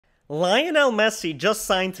Lionel Messi just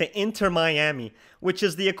signed to Inter Miami, which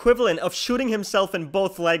is the equivalent of shooting himself in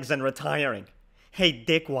both legs and retiring. Hey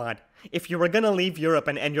dickwad, if you were gonna leave Europe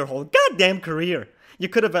and end your whole goddamn career, you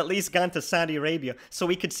could have at least gone to Saudi Arabia so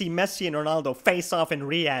we could see Messi and Ronaldo face off in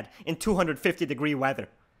Riyadh in 250-degree weather.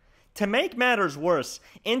 To make matters worse,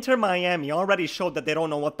 Inter Miami already showed that they don't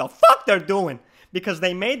know what the fuck they're doing because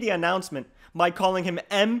they made the announcement by calling him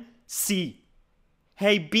MC.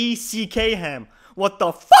 Hey BCK Ham, what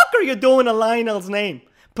the fuck are you doing to Lionel's name?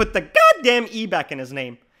 Put the goddamn E back in his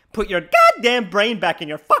name. Put your goddamn brain back in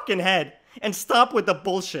your fucking head. And stop with the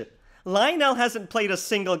bullshit. Lionel hasn't played a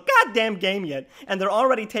single goddamn game yet, and they're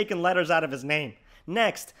already taking letters out of his name.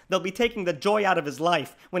 Next, they'll be taking the joy out of his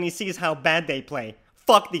life when he sees how bad they play.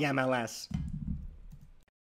 Fuck the MLS.